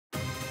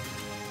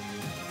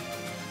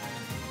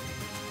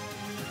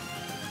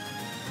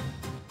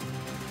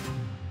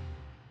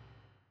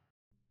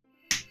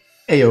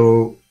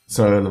Ayo,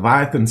 so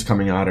Leviathan's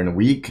coming out in a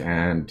week,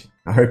 and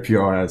I hope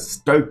you are as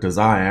stoked as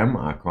I am.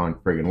 I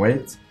can't friggin'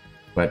 wait.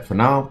 But for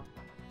now,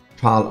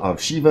 Trial of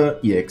Shiva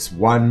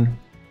EX1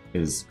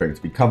 is going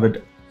to be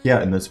covered here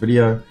in this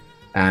video.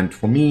 And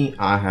for me,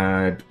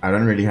 I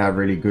don't really have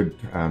really good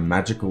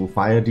magical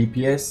fire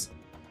DPS.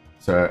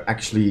 So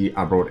actually,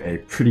 I brought a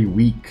pretty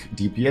weak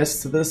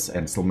DPS to this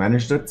and still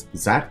managed it.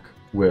 Zac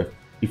with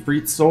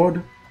Ifrit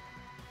Sword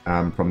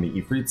from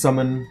the Ifrit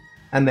Summon.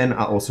 And then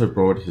I also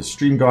brought his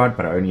Stream Guard,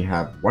 but I only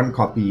have one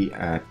copy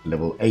at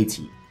level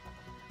 80.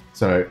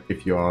 So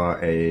if you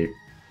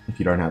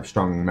don't have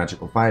strong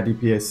magical fire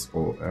DPS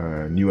or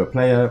a newer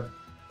player,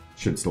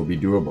 should still be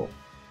doable.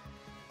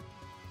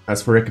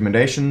 As for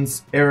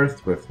recommendations,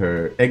 Aerith with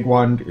her Egg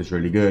Wand is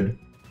really good.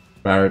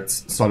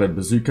 Barrett's Solid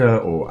Bazooka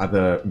or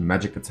other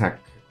magic attack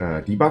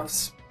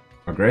debuffs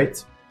are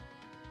great.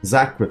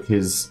 Zac with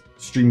his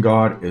Stream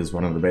Guard is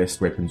one of the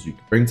best weapons you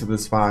can bring to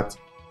this fight.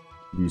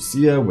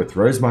 Lucia with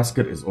Rose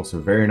Musket is also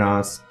very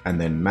nice, and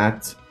then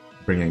Matt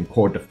bringing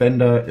Core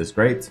Defender is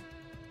great,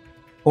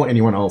 or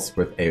anyone else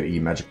with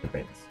AoE magic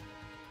defense.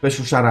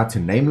 Special shout out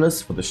to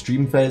Nameless for the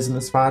stream phase in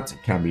this fight.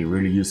 It can be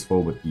really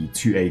useful with the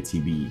 2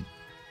 ATB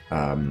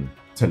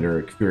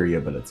Telluric Fury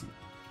ability.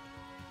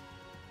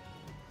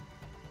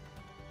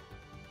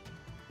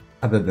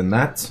 Other than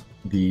that,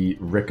 the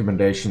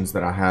recommendations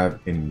that I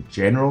have in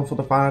general for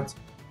the fight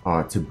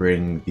are to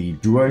bring the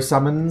duo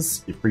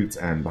summons, Ifrit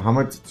and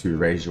Bahamut, to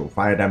raise your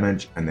fire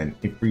damage, and then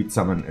Ifrit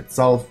summon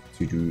itself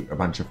to do a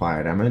bunch of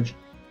fire damage.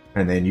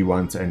 And then you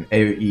want an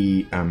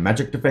AoE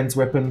magic defense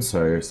weapon,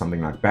 so something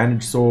like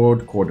Bandage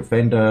Sword, Core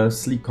Defender,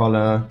 Sleek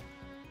Collar.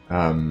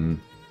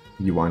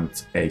 You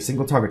want a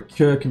single target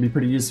cure, can be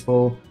pretty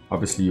useful.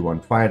 Obviously you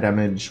want fire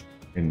damage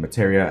in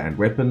materia and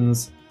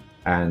weapons.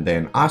 And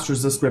then Ice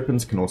Resist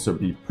weapons can also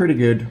be pretty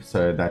good.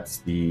 So that's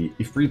the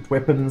Ifrit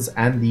weapons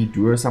and the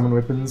Duo Summon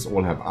weapons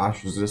all have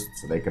Ice Resist,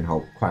 so they can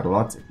help quite a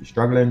lot if you're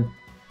struggling.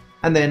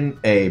 And then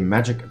a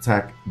magic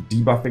attack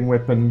debuffing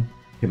weapon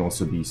can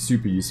also be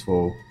super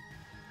useful.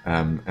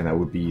 And that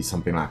would be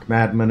something like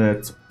Mad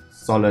Minute,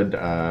 Solid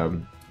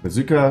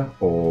Bazooka,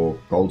 or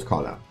Gold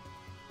Collar.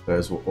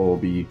 Those will all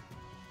be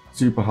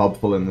super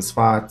helpful in this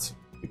fight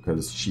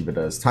because Shiva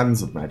does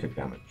tons of magic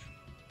damage.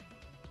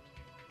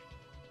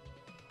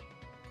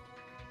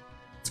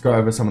 Let's go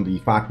over some of the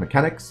fight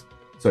mechanics.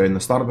 So in the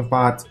start of the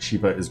fight,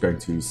 Shiva is going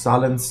to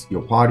silence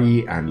your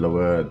party and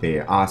lower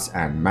their ice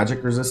and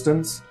magic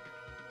resistance.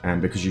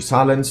 And because you're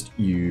silenced,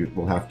 you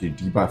will have to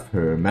debuff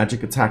her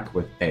magic attack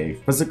with a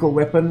physical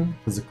weapon,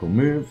 physical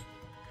move.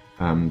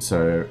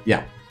 So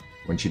yeah,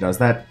 when she does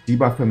that,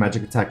 debuff her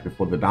magic attack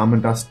before the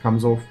Diamond Dust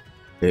comes off.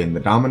 Then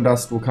the Diamond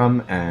Dust will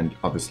come and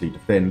obviously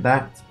defend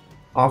that.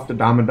 After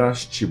Diamond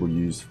Dust, she will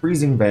use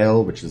Freezing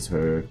Veil, which is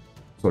her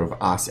sort of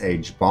Ice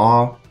Age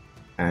bar.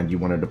 And you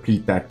want to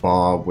deplete that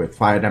bar with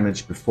fire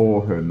damage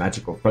before her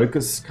magical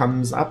focus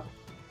comes up.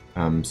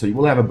 So you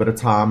will have a bit of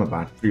time,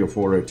 about 3 or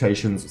 4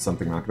 rotations or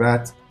something like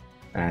that.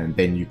 And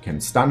then you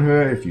can stun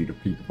her if you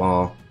deplete the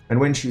bar.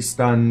 And when she's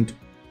stunned,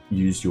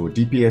 use your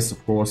DPS,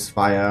 of course,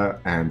 fire,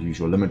 and use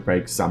your limit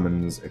break,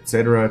 summons,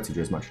 etc. to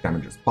do as much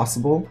damage as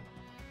possible.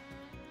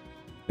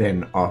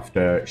 Then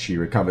after she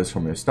recovers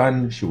from her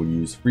stun, she will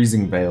use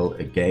Freezing Veil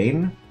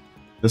again.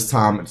 This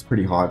time it's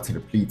pretty hard to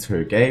deplete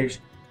her gauge.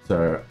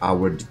 So I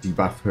would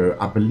debuff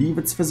her, I believe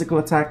it's physical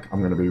attack. I'm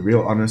going to be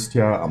real honest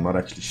here. I'm not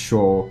actually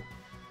sure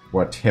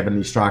what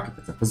Heavenly Strike, if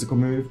it's a physical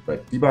move,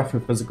 but debuff her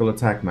physical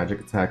attack, magic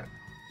attack,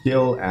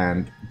 heal,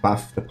 and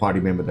buff the party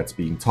member that's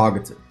being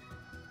targeted.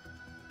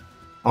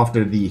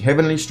 After the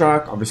Heavenly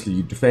Strike, obviously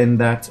you defend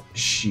that.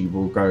 She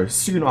will go,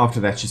 soon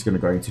after that, she's going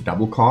to go into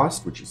double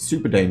cast, which is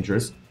super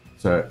dangerous.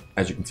 So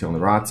as you can see on the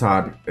right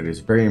side, it is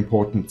very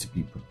important to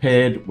be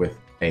prepared with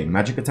a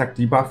magic attack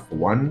debuff for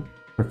one,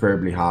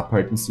 preferably high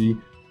potency,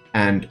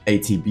 and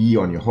ATB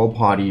on your whole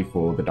party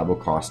for the double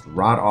cast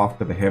right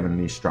after the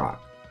Heavenly Strike.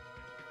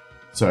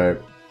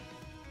 So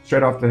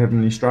straight after the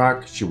Heavenly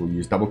Strike, she will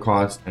use double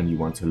cast, and you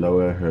want to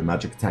lower her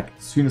magic attack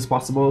as soon as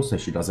possible so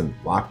she doesn't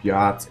wipe you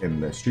out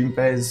in the stream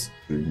phase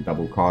doing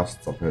double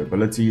casts of her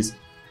abilities.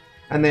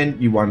 And then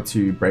you want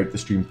to break the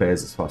stream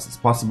phase as fast as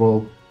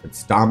possible.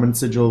 It's Diamond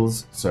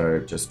Sigils, so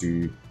just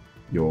do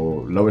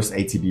your lowest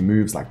ATB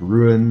moves like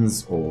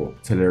Ruins or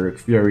Telluric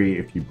Fury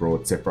if you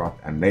brought Sephiroth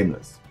and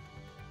Nameless.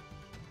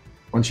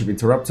 Once you've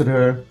interrupted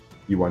her,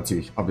 you want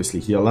to obviously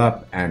heal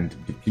up and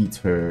deplete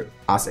her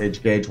Ice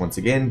Edge gauge once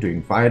again,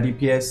 doing fire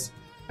DPS.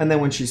 And then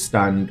when she's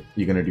stunned,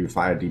 you're going to do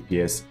fire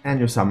DPS and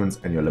your summons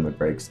and your limit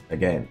breaks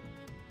again.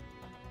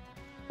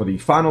 For the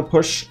final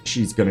push,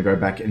 she's going to go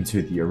back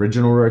into the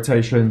original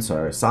rotation,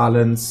 so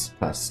silence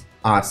plus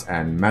ice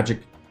and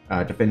magic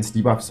defense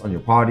debuffs on your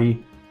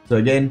party. So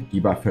again,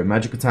 debuff her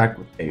magic attack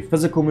with a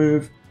physical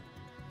move,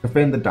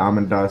 defend the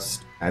Diamond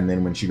Dust, and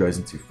then when she goes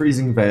into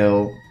Freezing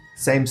Veil,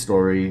 same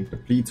story,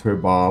 deplete her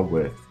bar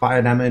with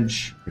fire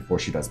damage before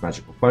she does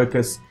magical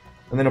focus.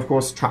 And then of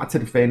course try to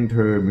defend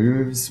her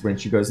moves when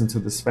she goes into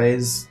this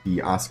phase,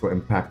 the Ice Core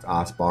Impact,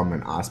 Ice Bomb,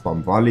 and Ice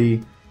Bomb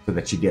Volley, so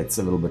that she gets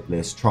a little bit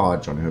less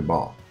charge on her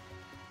bar.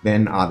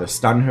 Then either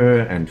stun her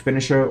and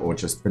finish her, or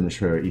just finish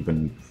her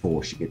even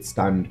before she gets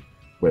stunned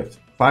with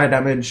fire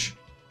damage,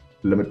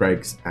 limit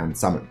breaks, and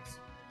summons.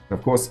 And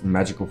of course,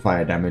 magical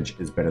fire damage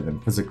is better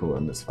than physical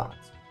in this fight.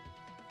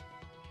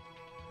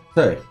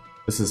 So,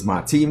 this is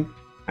my team.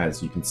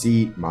 As you can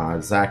see, my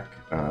Zac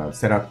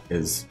setup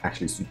is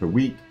actually super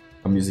weak.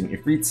 I'm using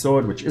Ffvii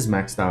sword, which is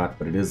maxed out,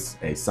 but it is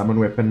a summon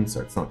weapon,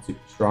 so it's not super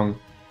strong.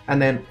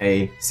 And then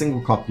a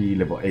single copy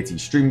level 80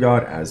 Stream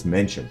Guard, as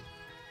mentioned.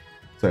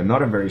 So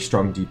not a very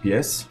strong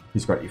DPS.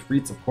 He's got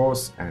Ffvii, of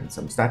course, and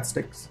some stat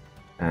sticks.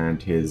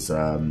 And his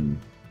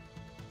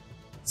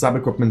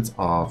sub-equipment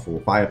are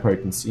for fire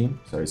potency.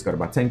 So he's got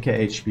about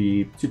 10k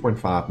HP,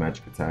 2.5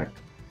 magic attack,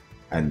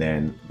 and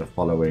then the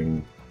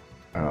following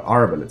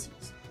R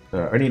abilities.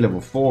 So only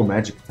level 4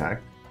 magic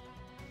attack,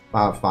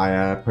 5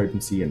 fire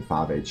potency, and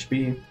 5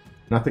 HP.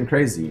 Nothing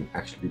crazy,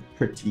 actually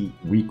pretty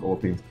weak all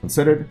things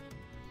considered.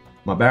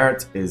 My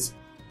Barret is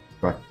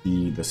got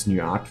this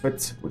new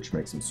outfit, which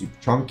makes him super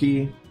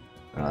chunky,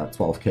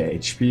 12k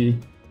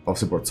HP.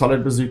 Also brought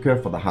Solid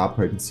Bazooka for the high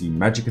potency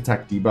magic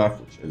attack debuff,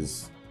 which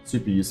is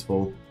super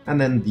useful. And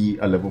then the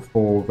level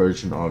 4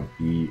 version of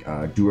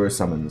the duo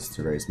summons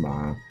to raise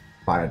my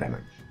fire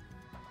damage.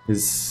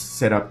 His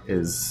setup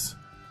is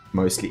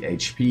mostly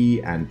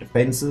HP and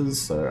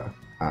defenses, so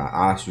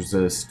ice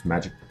resist,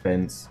 magic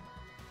defense.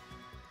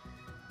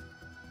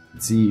 You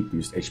can see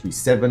boost HP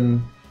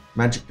 7,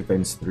 magic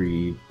defense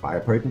 3, fire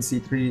potency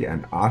 3,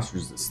 and ice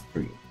resist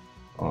 3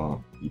 are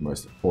the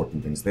most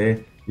important things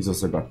there. He's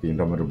also got the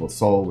Indomitable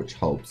Soul, which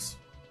helps.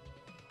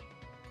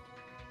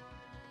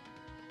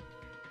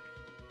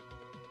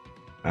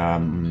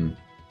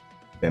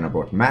 Then I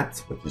brought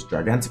Matt with his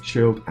Gigantic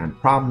Shield and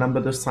Prime Number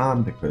this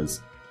time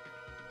because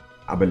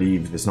I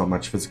believe there's not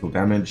much physical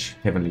damage.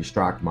 Heavenly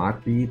Strike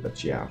might be,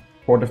 but yeah.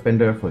 Core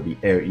Defender for the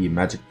AoE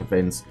magic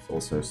defense is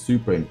also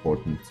super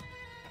important.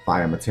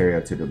 Fire Materia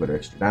to do a bit of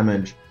extra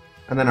damage.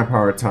 And then I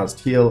prioritized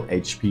heal,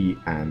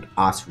 HP, and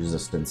ice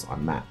resistance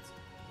on Matt.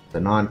 So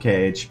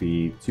 9k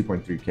HP,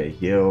 2.3k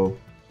heal.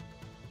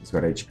 He's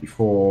got HP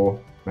 4,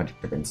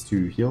 magic defense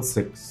 2, heal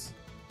 6,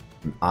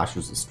 and ice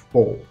resist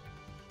 4.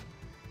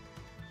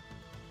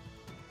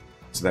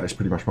 So that is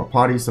pretty much my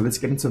party, so let's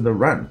get into the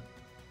run.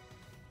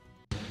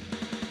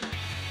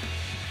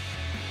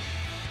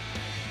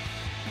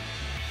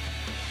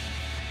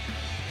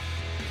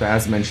 So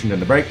as mentioned in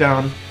the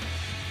breakdown,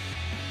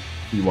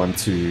 you want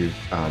to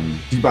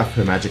debuff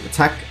her magic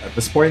attack at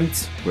this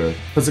point with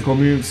physical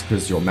moves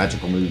because your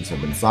magical moves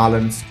have been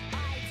silenced.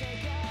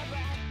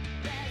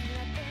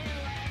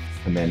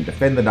 And then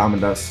defend the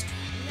Diamond Dust.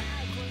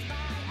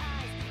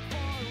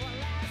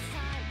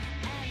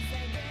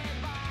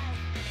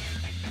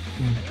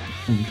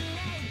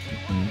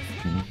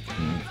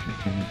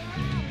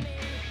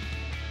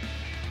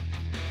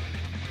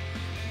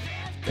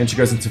 Then she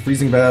goes into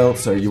Freezing Veil,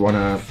 so you want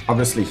to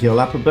obviously heal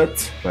up a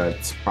bit, but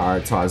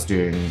prioritize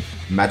doing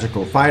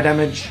magical fire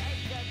damage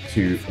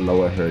to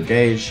lower her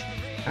gauge,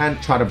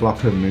 and try to block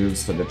her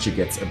moves so that she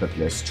gets a bit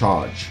less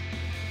charge.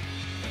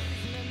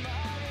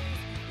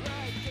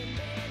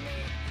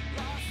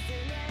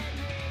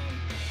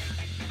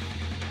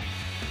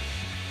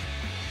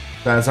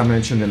 So as I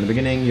mentioned in the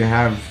beginning, you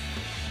have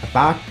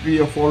about 3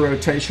 or 4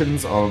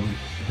 rotations of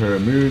her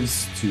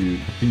moves to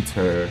complete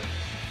her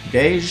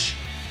gauge.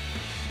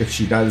 If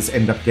she does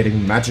end up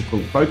getting Magical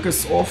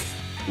Focus off,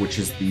 which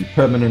is the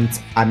permanent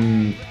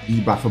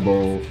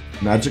undebuffable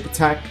magic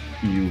attack,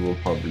 you will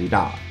probably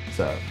die.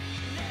 So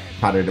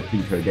try to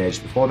deplete her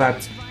gauge before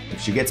that. If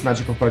she gets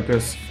Magical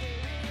Focus,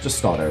 just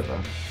start over.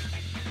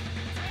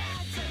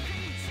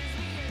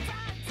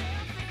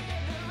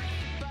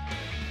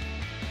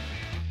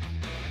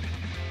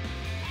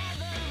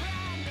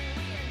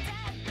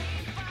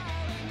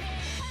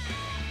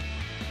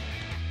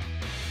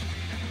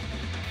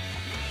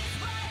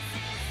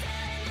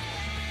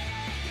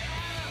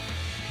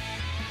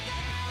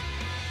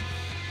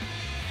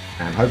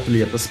 And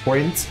hopefully at this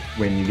point,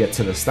 when you get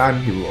to the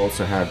stun, you will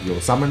also have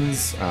your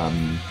summons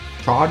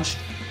charged.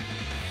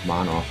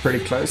 Mine are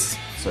pretty close.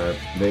 So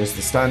there's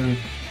the stun.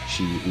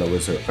 She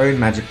lowers her own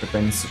magic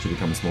defense, so she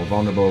becomes more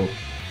vulnerable.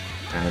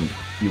 And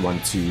you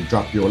want to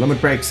drop your limit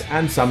breaks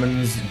and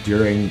summons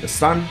during the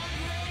stun.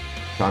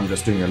 So I'm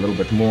just doing a little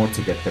bit more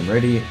to get them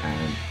ready.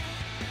 And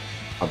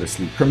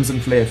obviously Crimson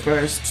Flare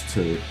first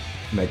to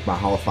make my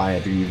Hellfire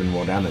do even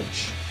more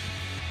damage.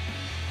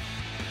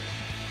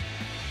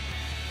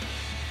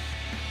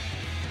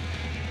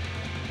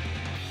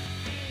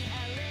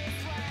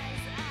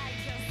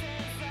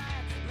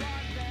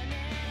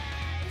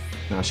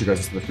 Now she goes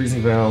into the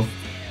Freezing Veil.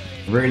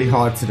 Really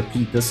hard to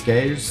deplete this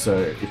gauge, so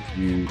if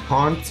you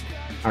can't,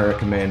 I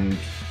recommend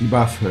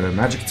debuff her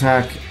magic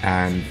attack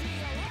and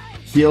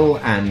heal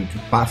and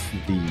buff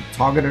the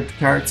targeted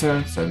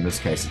character, so in this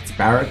case it's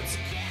Barret.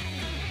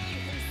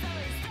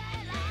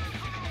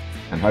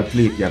 And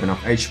hopefully if you have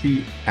enough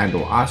HP and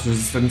or ice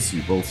resistance,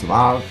 you will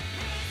survive.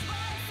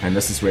 And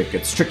this is where it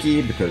gets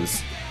tricky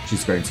because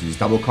she's going to use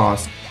double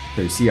cast.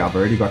 So you see I've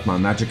already got my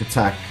magic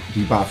attack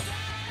debuff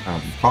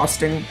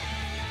casting.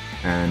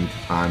 and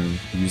I'm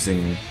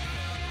using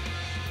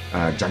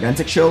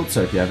Gigantic Shield,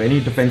 so if you have any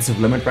defensive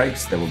limit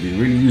breaks, that will be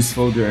really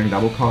useful during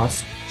double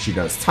cast. She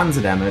does tons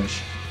of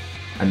damage,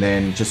 and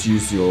then just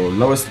use your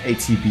lowest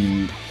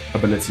ATB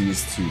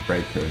abilities to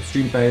break her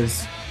stream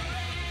phase.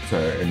 So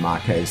in my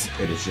case,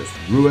 it is just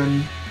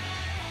Ruin.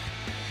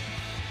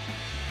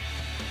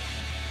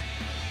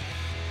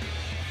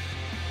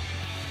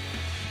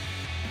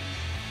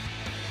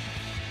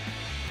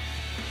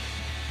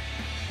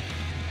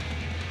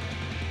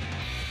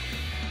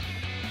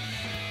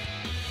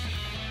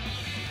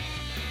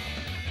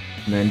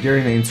 And then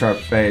during the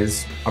interrupt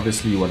phase,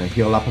 obviously you want to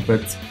heal up a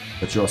bit,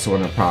 but you also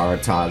want to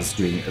prioritize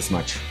doing as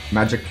much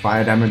magic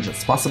fire damage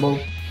as possible,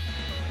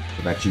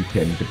 so that you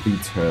can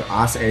deplete her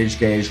Ice Age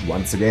gauge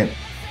once again.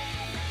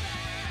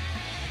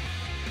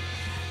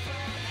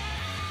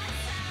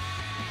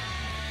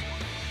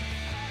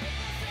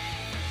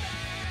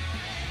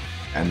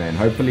 And then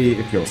hopefully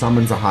if your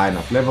summons are high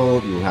enough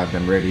level, you'll have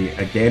them ready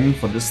again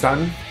for the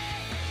stun.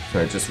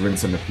 So just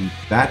rinse and repeat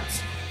that.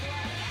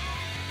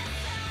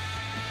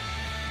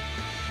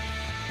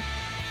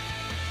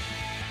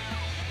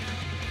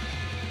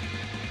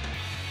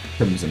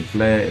 Crimson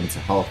Flare into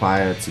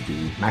Hellfire to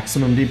do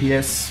maximum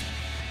DPS.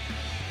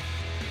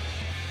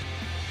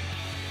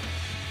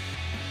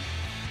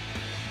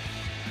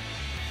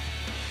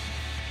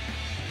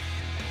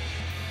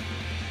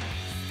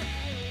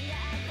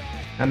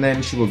 And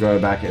then she will go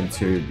back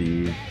into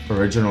the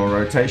original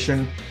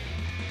rotation.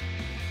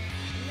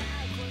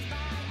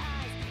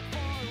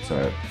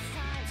 So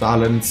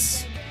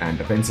silence and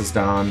defenses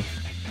down.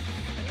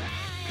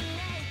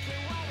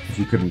 If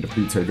you couldn't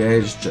defeat her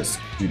gauge, just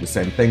do the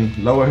same thing.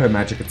 Lower her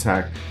magic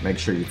attack, make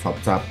sure you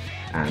topped up,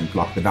 and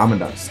block the Diamond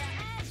Dust.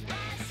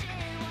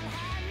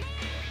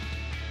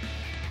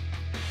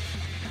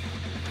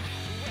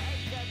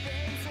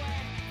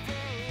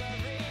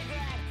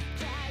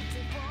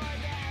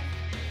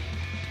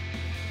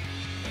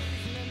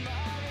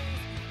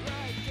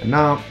 And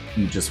now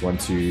you just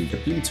want to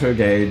deplete her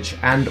gauge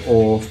and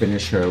or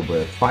finish her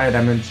with fire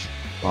damage,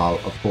 while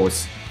of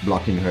course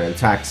blocking her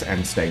attacks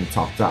and staying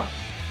topped up.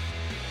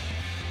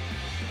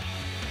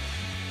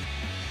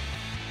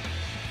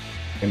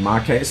 In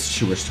my case,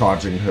 she was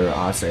charging her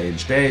Ice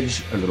Age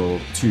gauge a little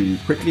too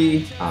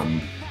quickly,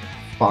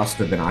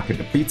 faster than I could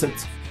deplete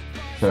it.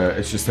 So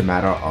it's just a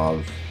matter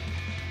of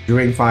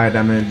doing fire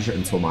damage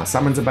until my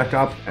summons are back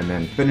up, and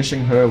then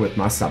finishing her with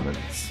my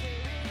summons.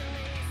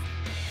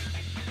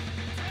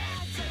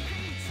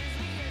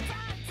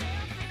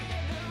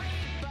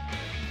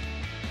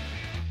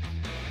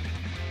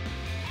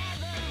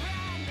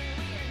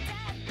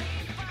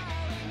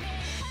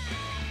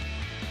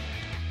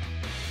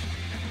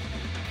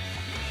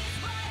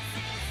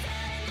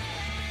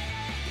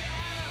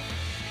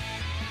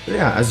 So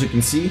yeah, as you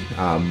can see,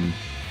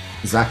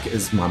 Zac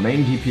is my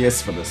main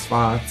DPS for this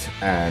fight,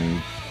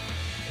 and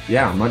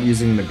yeah, I'm not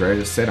using the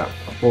greatest setup.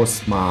 Of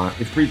course, my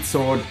Ifrit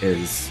sword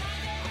is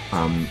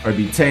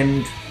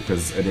OB10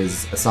 because it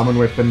is a summon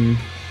weapon.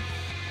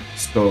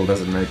 Still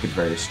doesn't make it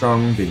very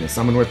strong being a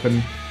summon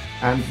weapon,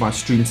 and my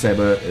Stream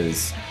Saber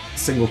is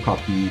single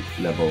copy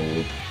level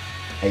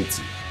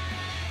 80.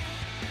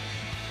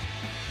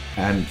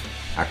 And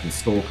I can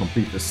still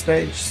complete this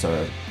stage,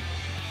 so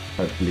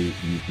hopefully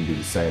you can do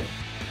the same.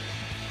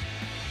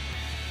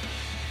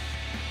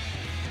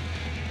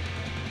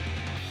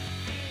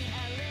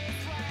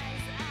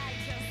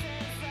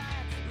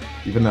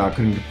 Even though I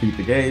couldn't complete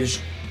the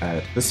gauge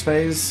at this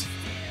phase,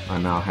 I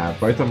now have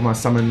both of my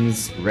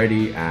summons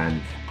ready,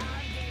 and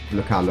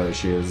look how low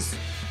she is.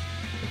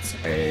 It's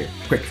a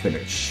quick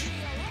finish.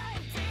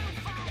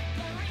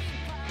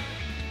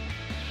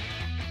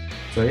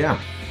 So yeah,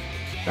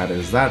 that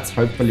is that.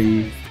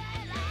 Hopefully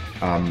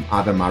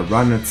either my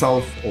run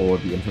itself or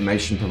the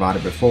information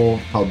provided before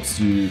helps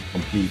you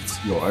complete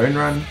your own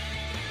run.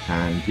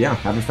 And yeah,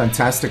 have a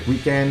fantastic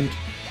weekend.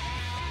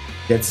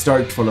 Get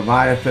stoked for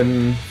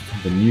Leviathan,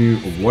 the new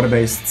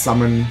water-based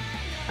summon,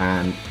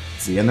 and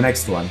see you in the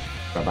next one.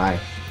 Bye bye.